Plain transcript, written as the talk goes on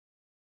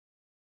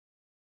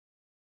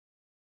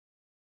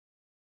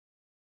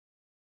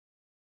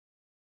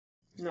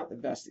Not the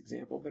best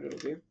example, but it'll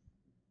do.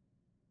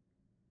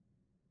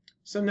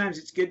 Sometimes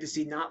it's good to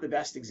see not the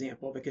best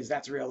example because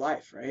that's real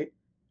life, right?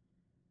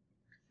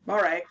 All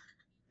right.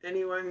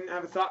 Anyone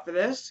have a thought for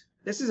this?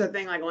 This is a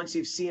thing like once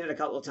you've seen it a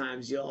couple of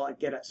times, you'll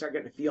start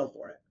getting a feel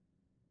for it.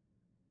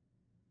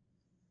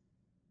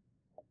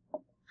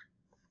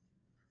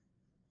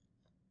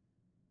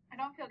 I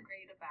don't feel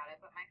great about it,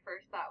 but my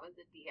first thought was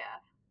a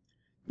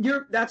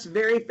DF. That's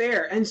very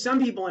fair. And some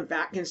people, in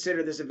fact,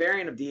 consider this a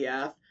variant of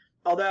DF,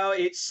 although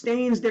it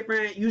stains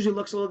different, usually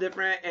looks a little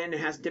different, and it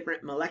has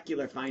different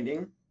molecular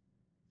finding.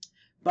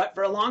 But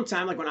for a long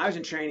time, like when I was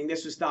in training,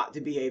 this was thought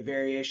to be a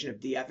variation of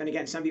DF. And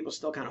again, some people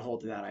still kind of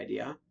hold to that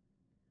idea.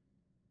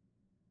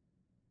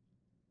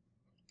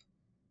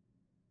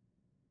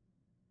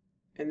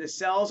 And the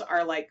cells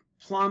are like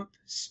plump,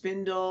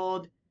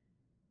 spindled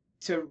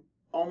to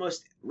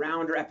almost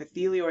round or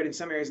epithelioid in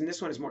some areas. And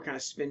this one is more kind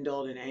of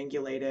spindled and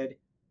angulated.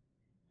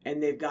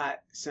 And they've got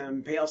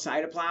some pale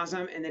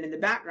cytoplasm. And then in the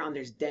background,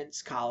 there's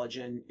dense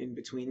collagen in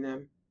between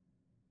them.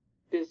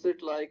 Is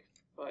it like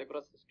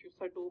fibrous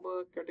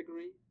histiocytoma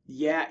category?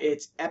 Yeah,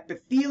 it's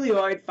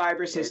epithelioid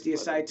fibrous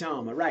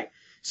histiocytoma, right.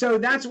 So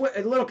that's what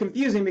a little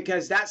confusing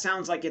because that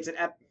sounds like it's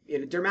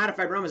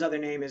dermatofibroma's other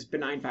name is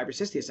benign fibrous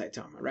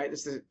histiocytoma, right?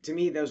 To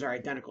me, those are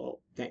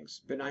identical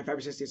things. Benign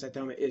fibrous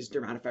histiocytoma is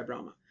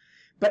dermatofibroma.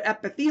 But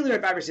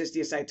epithelioid fibrous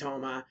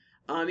histiocytoma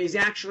is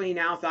actually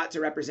now thought to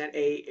represent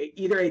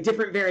either a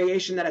different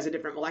variation that has a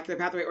different molecular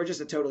pathway or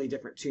just a totally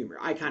different tumor.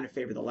 I kind of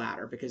favor the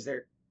latter because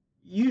they're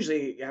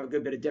usually have a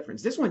good bit of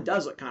difference. This one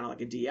does look kind of like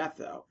a DF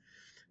though,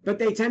 but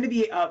they tend to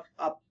be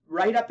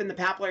right up in the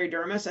papillary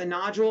dermis, a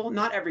nodule.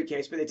 Not every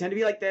case, but they tend to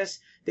be like this.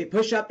 They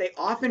push up. They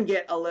often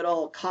get a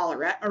little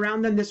collarette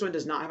around them. This one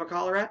does not have a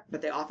collarette,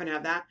 but they often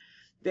have that.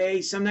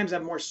 They sometimes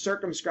have more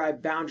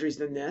circumscribed boundaries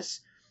than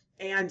this,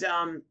 and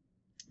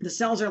the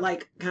cells are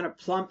like kind of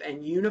plump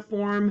and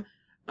uniform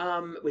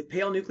with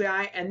pale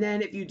nuclei. And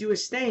then if you do a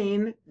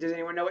stain, does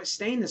anyone know what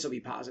stain this will be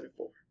positive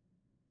for?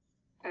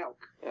 ALK.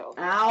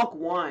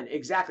 ALK1,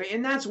 exactly.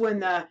 And that's when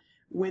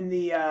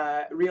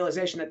the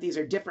realization that these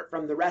are different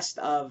from the rest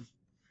of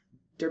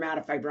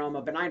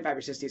dermatofibroma, benign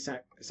fibrous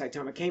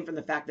histiocytoma, came from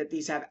the fact that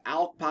these have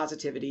ALK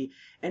positivity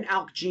and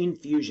ALK gene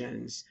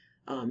fusions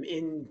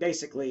in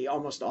basically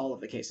almost all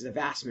of the cases, a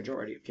vast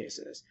majority of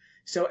cases.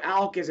 So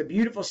ALK is a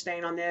beautiful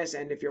stain on this,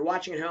 and if you're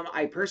watching at home,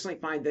 I personally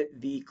find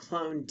that the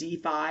clone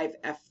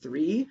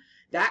D5F3,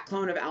 that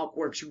clone of ALK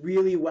works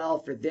really well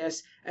for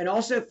this, and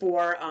also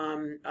for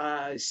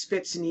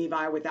Spitz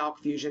nevi with ALK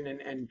fusion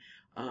and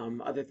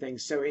other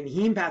things. So in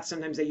hemepath,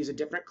 sometimes they use a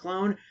different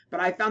clone, but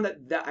I found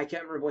that I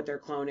can't remember what their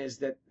clone is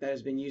that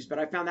has been used, but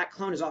I found that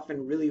clone is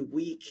often really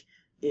weak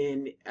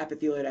in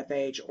epithelioid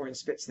FH or in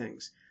Spitz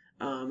things,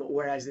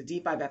 whereas the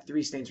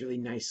D5F3 stains really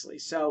nicely.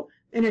 So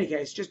in any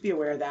case, just be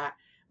aware of that.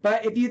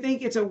 But if you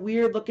think it's a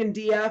weird looking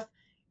DF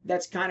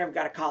that's kind of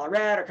got a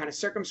collarette or kind of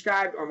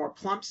circumscribed or more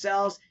plump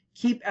cells,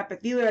 keep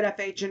epithelioid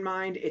FH in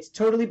mind. It's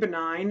totally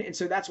benign, and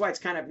so that's why it's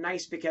kind of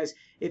nice, because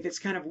if it's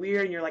kind of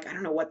weird and you're like, I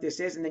don't know what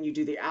this is, and then you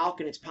do the ALK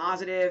and it's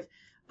positive,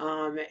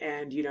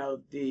 and you know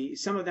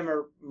some of them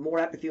are more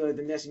epithelioid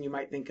than this, and you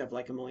might think of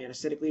like a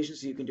melanocytic lesion,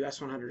 so you can do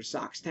S100 or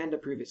SOX10 to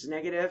prove it's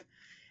negative,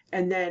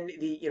 and then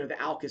the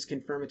ALK is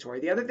confirmatory.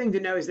 The other thing to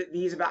know is that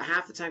these about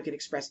half the time can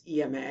express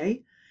EMA.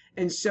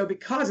 And so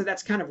because of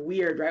that's kind of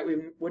weird, right? We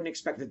wouldn't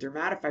expect the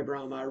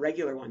dermatofibroma, a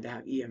regular one, to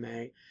have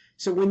EMA.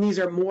 So when these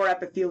are more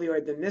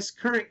epithelioid than this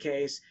current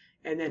case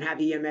and then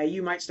have EMA,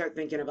 you might start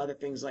thinking of other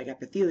things like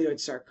epithelioid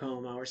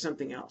sarcoma or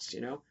something else,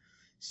 you know?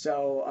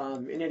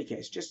 So in any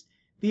case, just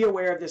be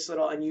aware of this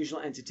little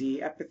unusual entity.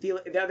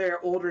 The other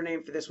older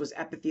name for this was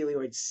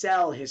epithelioid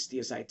cell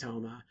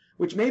histiocytoma,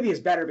 which maybe is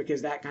better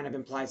because that kind of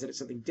implies that it's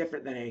something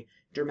different than a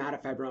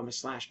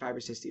dermatofibroma /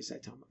 fibrous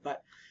histiocytoma.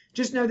 But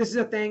just know this is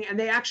a thing, and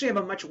they actually have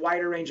a much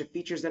wider range of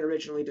features than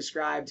originally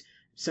described.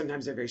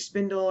 Sometimes they're very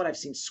spindled. I've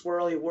seen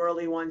swirly,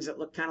 whirly ones that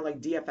look kind of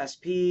like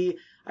DFSP.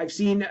 I've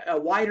seen a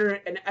wider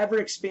and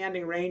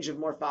ever-expanding range of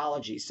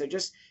morphology. So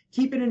just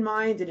keep it in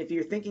mind, and if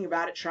you're thinking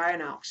about it, try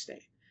an ALK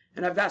stain.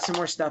 And I've got some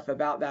more stuff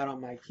about that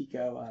on my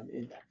Kiko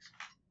index.